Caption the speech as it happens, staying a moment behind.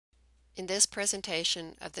In this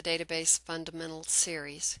presentation of the Database Fundamentals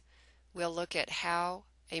series, we'll look at how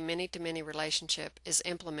a many-to-many relationship is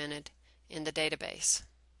implemented in the database.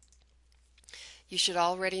 You should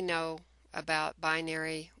already know about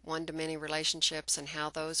binary one-to-many relationships and how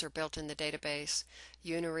those are built in the database,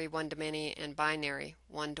 unary one-to-many, and binary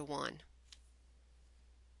one-to-one.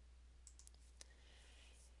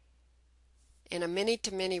 In a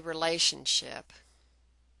many-to-many relationship,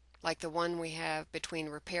 like the one we have between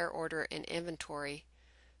repair order and inventory,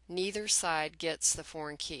 neither side gets the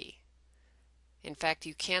foreign key. In fact,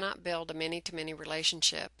 you cannot build a many-to-many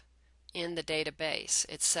relationship in the database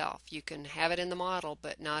itself. You can have it in the model,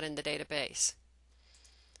 but not in the database.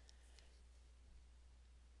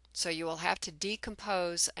 So you will have to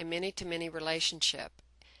decompose a many-to-many relationship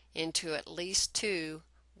into at least two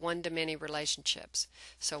one-to-many relationships.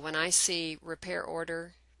 So when I see repair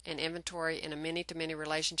order and inventory in a many-to-many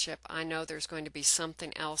relationship, I know there's going to be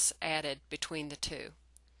something else added between the two.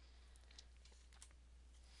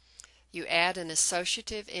 You add an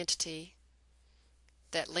associative entity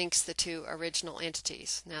that links the two original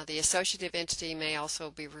entities. Now, the associative entity may also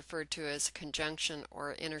be referred to as a conjunction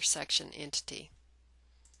or intersection entity.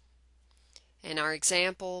 In our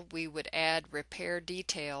example, we would add repair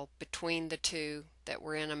detail between the two that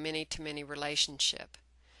were in a many-to-many relationship.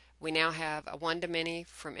 We now have a one-to-many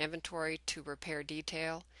from inventory to repair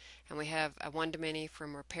detail, and we have a one-to-many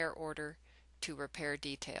from repair order to repair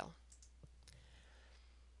detail.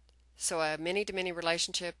 So a many-to-many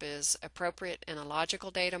relationship is appropriate in a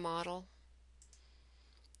logical data model,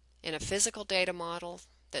 in a physical data model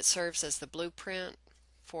that serves as the blueprint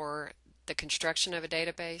for the construction of a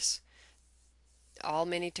database. All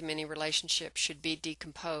many-to-many relationships should be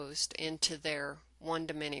decomposed into their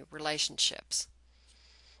one-to-many relationships.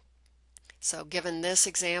 So given this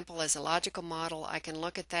example as a logical model, I can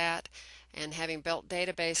look at that, and having built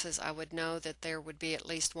databases, I would know that there would be at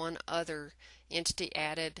least one other entity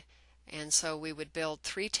added, and so we would build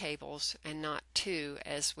three tables and not two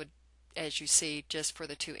as you see just for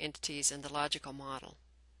the two entities in the logical model.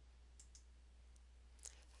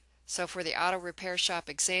 So for the auto repair shop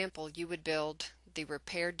example, you would build the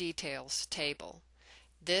repair details table.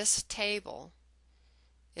 This table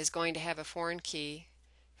is going to have a foreign key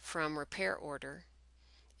from repair order.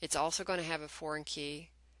 It's also going to have a foreign key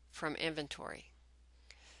from inventory.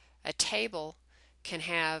 A table can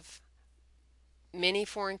have many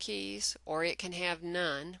foreign keys or it can have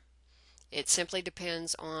none. It simply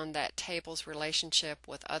depends on that table's relationship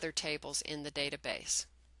with other tables in the database.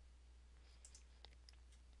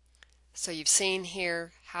 So you've seen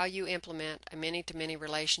here how you implement a many-to-many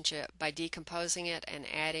relationship by decomposing it and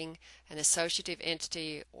adding an associative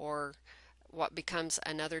entity or what becomes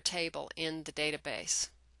another table in the database.